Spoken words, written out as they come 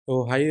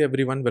So hi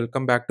everyone,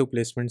 welcome back to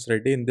Placements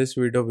Ready. In this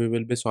video, we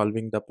will be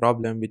solving the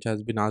problem which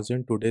has been asked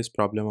in today's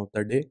problem of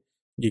the day,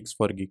 Geeks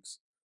for Geeks.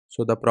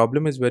 So the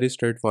problem is very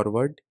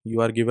straightforward.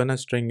 You are given a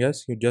string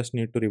S, you just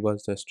need to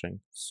reverse the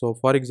string. So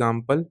for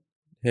example,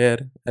 here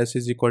S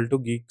is equal to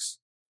geeks,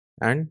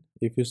 and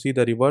if you see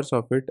the reverse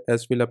of it,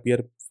 S will appear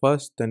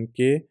first, then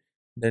K,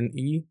 then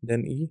E,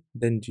 then E,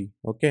 then G.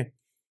 Okay.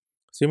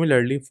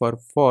 Similarly, for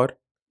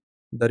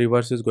the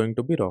reverse is going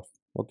to be rough.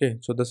 Okay,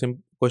 so the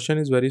question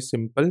is very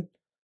simple.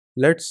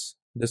 Let's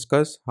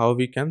discuss how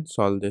we can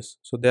solve this.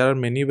 So there are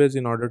many ways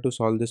in order to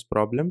solve this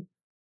problem.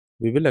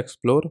 We will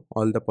explore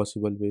all the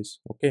possible ways.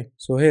 Okay,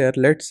 so here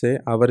let's say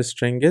our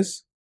string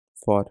is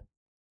for.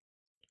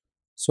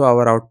 So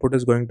our output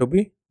is going to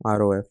be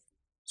ROF.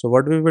 So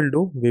what we will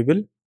do, we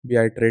will be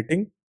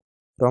iterating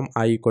from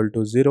I equal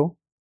to 0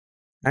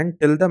 and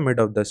till the mid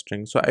of the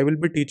string. So I will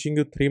be teaching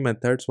you three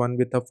methods, one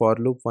with a for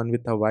loop, one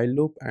with a while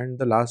loop, and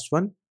the last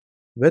one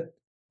with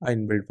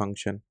an inbuilt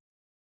function.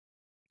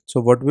 So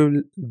what we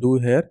will do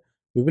here,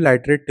 we will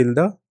iterate till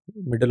the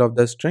middle of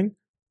the string.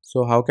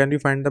 So how can we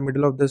find the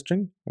middle of the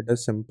string? It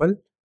is simple.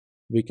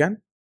 We can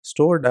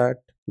store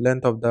that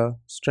length of the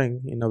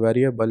string in a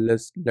variable,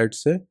 let's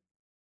say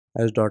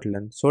as dot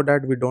length, so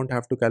that we don't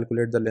have to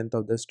calculate the length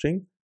of the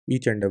string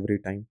each and every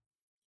time.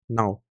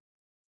 Now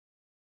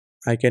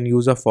I can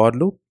use a for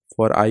loop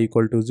for I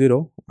equal to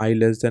 0, I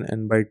less than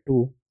n by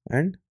 2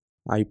 and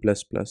I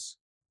plus plus.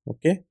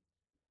 Okay.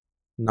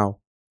 Now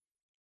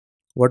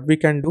what we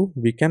can do,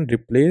 we can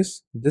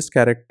replace this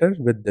character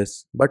with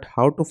this, but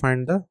how to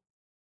find the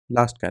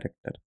last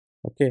character?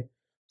 Okay,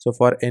 so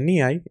for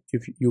any I,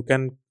 if you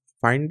can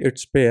find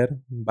its pair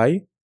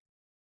by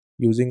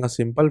using a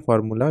simple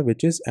formula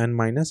which is n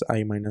minus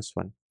I minus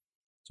 1.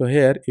 So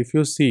here if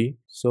you see,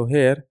 so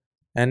here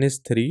n is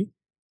 3,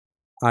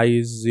 I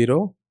is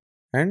 0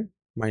 and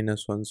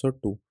minus 1, so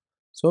 2.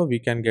 So we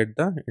can get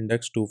the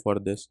index 2 for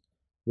this.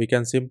 We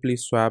can simply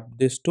swap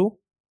this to.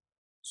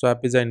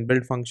 Swap is an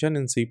inbuilt function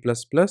in C++.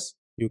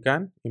 You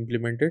can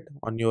implement it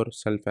on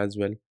yourself as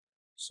well.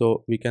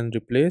 So we can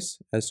replace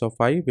S of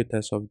I with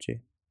S of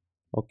J.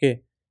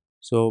 Okay.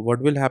 So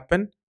what will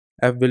happen?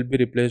 F will be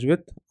replaced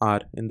with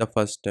R in the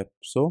first step.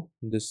 So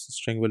this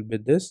string will be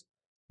this.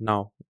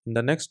 Now in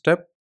the next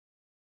step,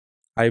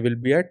 I will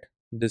be at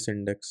this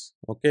index.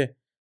 Okay.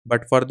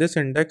 But for this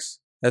index,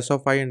 S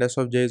of I and S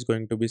of J is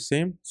going to be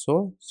same.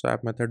 So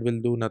swap method will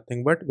do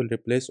nothing but will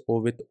replace O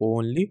with O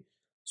only.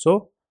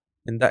 So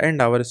in the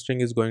end, our string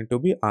is going to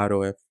be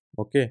ROF.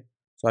 Okay.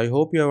 So I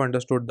hope you have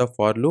understood the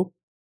for loop.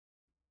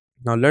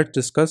 Now let's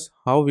discuss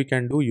how we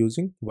can do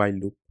using while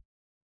loop.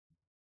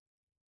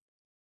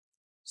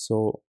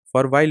 So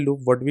for while loop,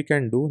 what we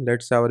can do,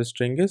 let's say our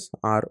string is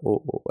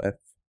ROOF.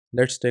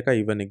 Let's take a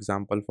even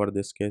example for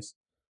this case.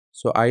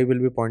 So I will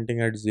be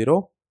pointing at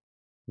 0.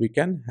 We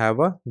can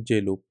have a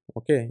J loop.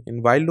 Okay.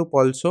 In while loop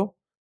also,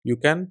 you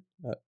can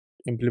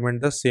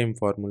implement the same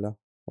formula.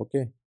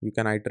 Okay. You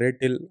can iterate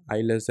till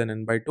I less than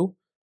n by 2.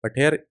 But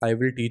here I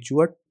will teach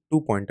you a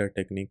two pointer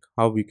technique,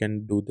 how we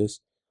can do this.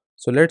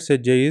 So let's say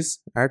J is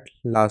at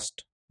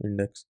last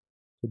index.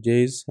 So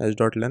J is s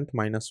dot length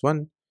minus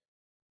 1.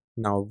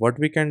 Now what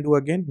we can do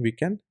again, we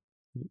can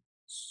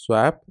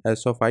swap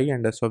S of I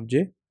and S of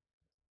J.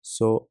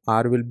 So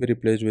R will be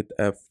replaced with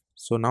F.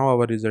 So now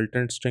our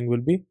resultant string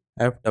will be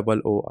F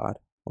double O R.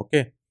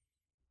 Okay.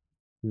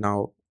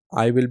 Now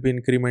I will be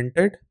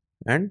incremented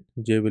and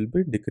J will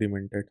be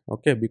decremented.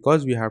 Okay,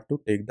 because we have to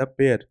take the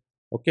pair.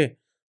 Okay.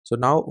 So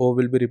now O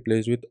will be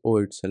replaced with O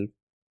itself.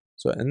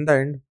 So in the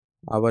end,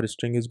 our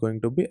string is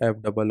going to be F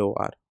double O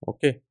R.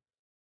 Okay.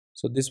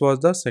 So this was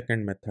the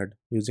second method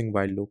using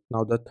while loop.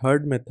 Now the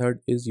third method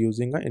is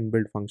using an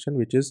inbuilt function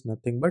which is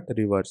nothing but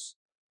reverse.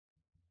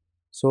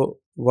 So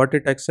what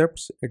it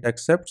accepts? It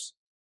accepts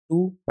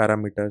two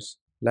parameters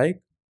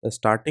like the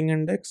starting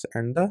index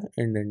and the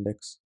end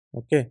index.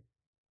 Okay.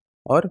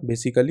 Or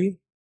basically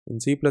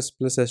in C++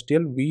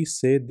 STL we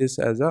say this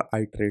as a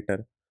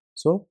iterator.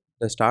 So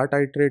the start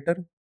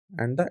iterator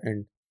and the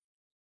end.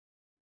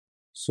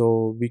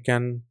 So we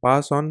can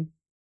pass on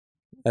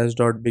s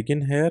dot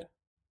begin here.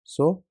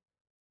 So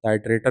the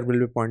iterator will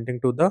be pointing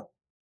to the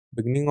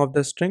beginning of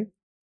the string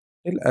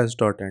till s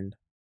dot end.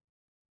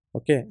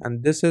 Okay,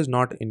 and this is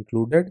not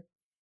included.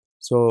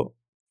 So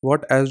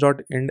what s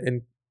dot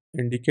end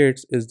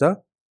indicates is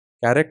the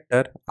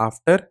character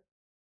after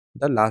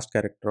the last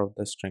character of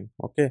the string.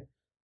 Okay,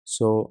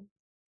 so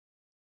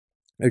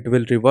it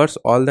will reverse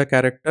all the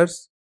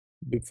characters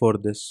before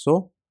this.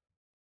 So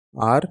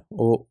R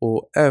O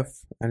O F,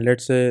 and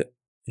let's say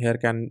here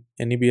can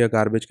any be a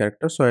garbage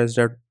character. So s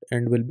dot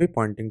end will be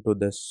pointing to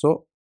this.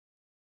 So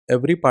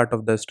every part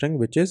of the string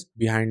which is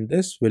behind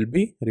this will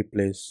be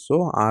replaced.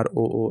 So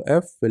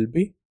ROOF will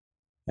be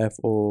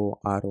FOR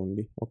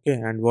only. Okay,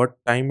 and what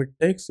time it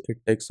takes?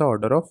 It takes a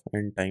order of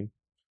n time.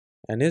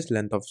 N is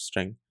length of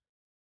string.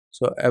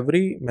 So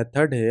every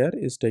method here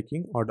is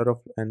taking order of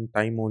n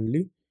time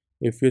only.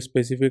 If you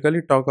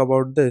specifically talk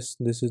about this,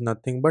 this is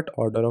nothing but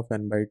order of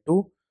n by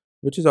 2,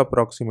 which is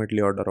approximately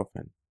order of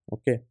n.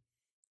 Okay.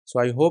 So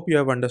I hope you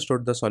have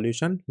understood the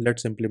solution.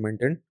 Let's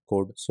implement in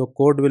code. So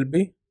code will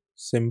be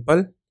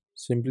simple.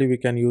 Simply we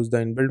can use the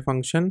inbuilt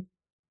function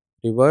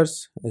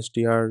reverse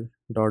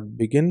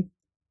str.begin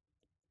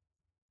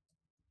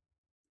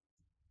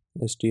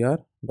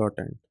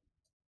str.end,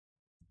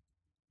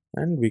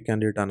 and we can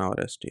return our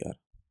str.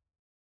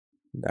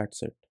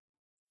 That's it.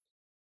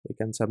 We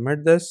can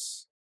submit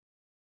this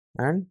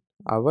and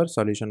our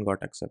solution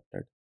got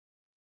accepted.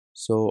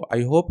 So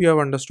I hope you have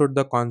understood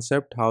the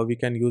concept how we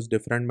can use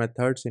different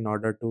methods in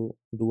order to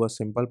do a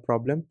simple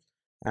problem.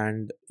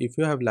 And if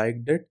you have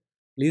liked it,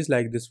 please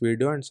like this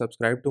video and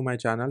subscribe to my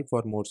channel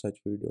for more such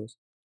videos.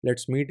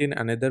 Let's meet in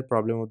another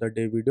problem of the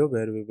day video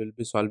where we will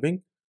be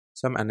solving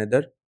some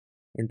another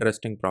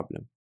interesting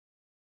problem.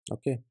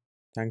 Okay.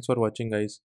 Thanks for watching, guys.